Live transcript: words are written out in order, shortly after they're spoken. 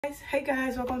Hey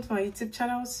guys, welcome to my YouTube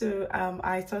channel. So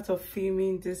I thought of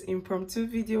filming this impromptu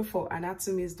video for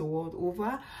anatomists the world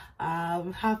over.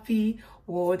 Happy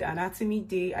World Anatomy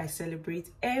Day. I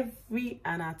celebrate every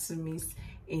anatomist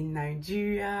in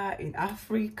Nigeria, in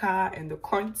Africa, in the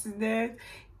continent,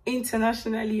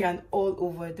 internationally and all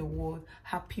over the world.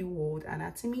 Happy World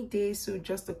Anatomy Day. So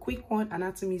just a quick one,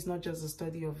 anatomy is not just the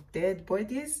study of dead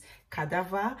bodies,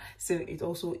 cadaver, so it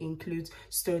also includes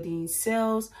studying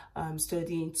cells,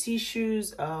 studying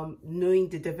tissues, knowing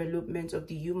the development of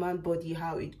the human body,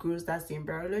 how it grows, that's the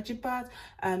embryology part,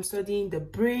 studying the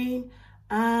brain.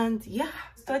 And yeah,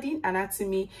 studying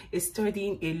anatomy is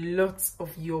studying a lot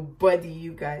of your body,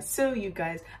 you guys. So you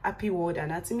guys, happy World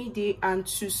Anatomy Day. And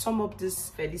to sum up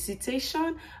this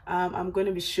felicitation, I'm going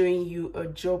to be showing you a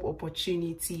job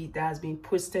opportunity that has been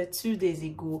posted 2 days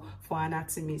ago for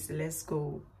anatomists. Let's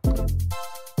go.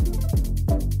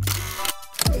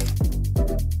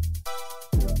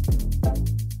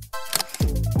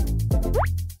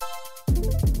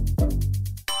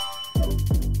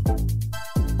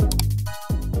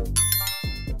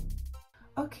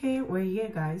 Okay, we're here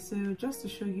guys. So just to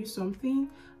show you something,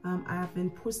 I have been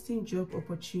posting job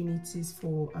opportunities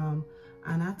for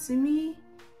anatomy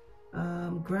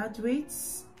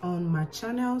graduates on my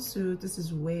channel. So this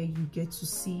is where you get to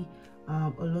see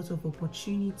a lot of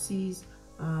opportunities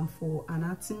for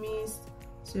anatomists.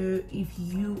 So if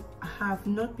you have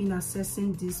not been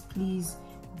accessing this, please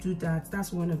do that.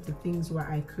 That's one of the things why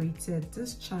I created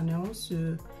this channel,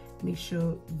 so make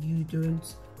sure you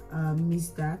don't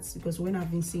miss that, because when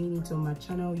I've been saying it on my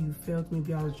channel, you felt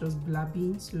maybe I was just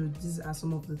blabbing. So these are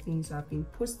some of the things I've been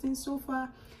posting so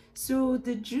far. So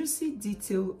the juicy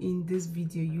detail in this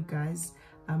video, you guys,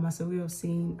 as a way of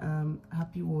saying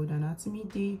happy World Anatomy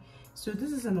Day. So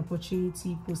this is an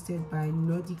opportunity posted by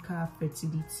Nordica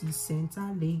Fertility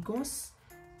Center, Lagos.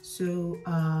 So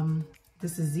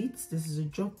this is it. This is a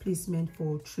job placement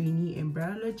for trainee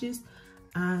embryologists,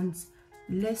 and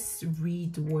let's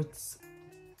read what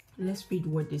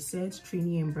they said.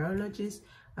 Trainee embryologist,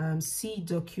 see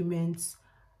documents.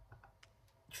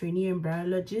 Trainee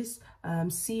embryologist,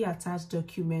 see attached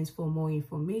documents for more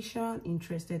information.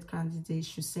 Interested candidates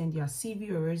should send their CV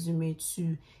or resume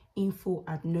to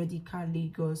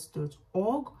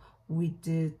info@nordicalagos.org with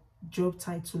the job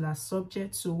title as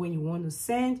subject. So when you want to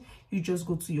send, you just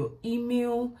go to your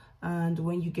email, and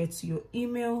when you get to your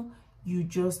email, you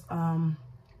just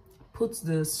put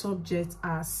the subject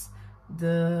as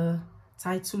the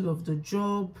title of the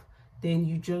job. Then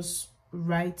you just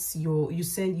write you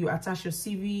attach your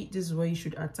CV. This is where you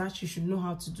should attach. You should know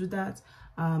how to do that.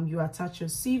 You attach your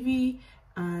CV,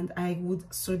 and I would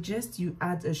suggest you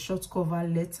add a short cover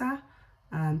letter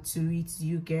to it,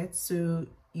 you get, so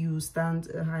you stand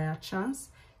a higher chance.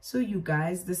 So you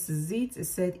guys, this is it. It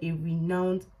said a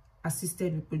renowned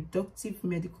assisted reproductive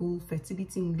medical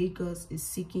fertility in Lagos is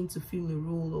seeking to fill the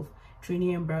role of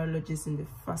trainee embryologist in the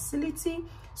facility.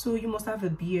 So you must have a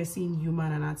BSc in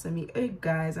human anatomy. Hey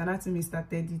guys, anatomy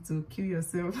started you to kill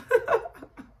yourself.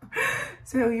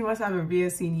 So you must have a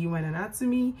BSc in human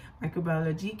anatomy,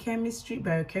 microbiology, chemistry,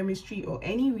 biochemistry, or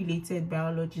any related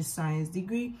biology science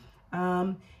degree.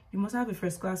 You must have a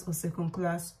first class or second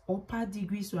class upper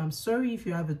degree. So I'm sorry if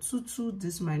you have a 2-2,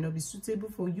 this might not be suitable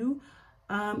for you.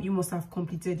 You must have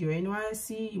completed your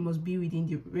NYSC. You must be within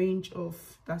the range of,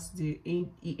 that's the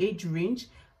age range.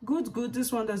 Good.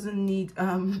 This one doesn't need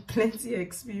plenty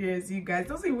experience, you guys.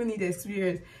 Doesn't even need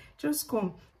experience. Just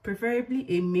come. Preferably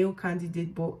a male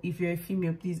candidate, but if you're a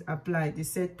female, please apply. They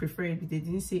said preferably. They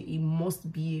didn't say it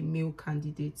must be a male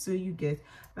candidate. So you get.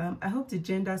 I hope the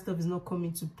gender stuff is not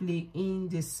coming to play in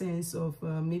the sense of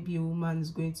maybe a woman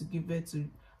is going to give birth to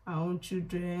her own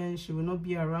children, she will not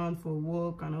be around for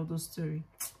work and all those stories.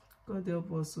 God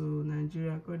help us, so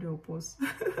Nigeria, God help us.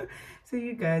 So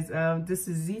you guys, this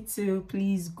is it. So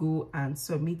please go and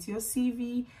submit your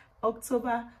CV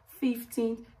October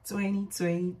 15th,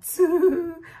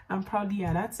 2022. I'm proudly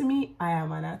anatomy. I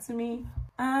am anatomy.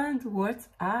 And what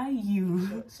are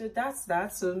you? So that's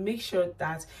that. So make sure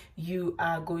that you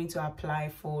are going to apply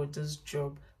for this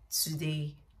job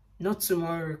today, not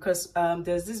tomorrow, because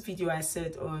there's this video I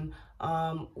said on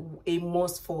a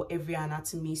must for every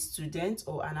anatomy student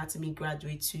or anatomy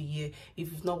graduate 2 year.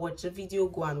 If you've not watched the video,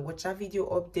 go and watch that video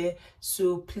up there.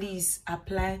 So please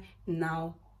apply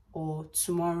now or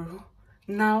tomorrow.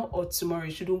 Now or tomorrow.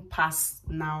 You shouldn't pass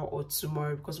now or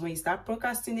tomorrow, because when you start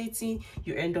procrastinating,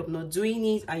 you end up not doing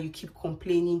it and you keep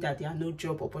complaining that there are no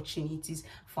job opportunities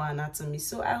for anatomy.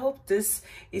 So I hope this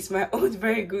is my own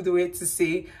very good way to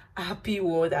say happy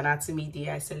World Anatomy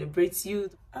Day. I celebrate you.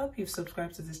 I hope you've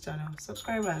subscribed to this channel.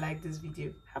 Subscribe and like this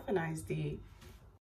video. Have a nice day.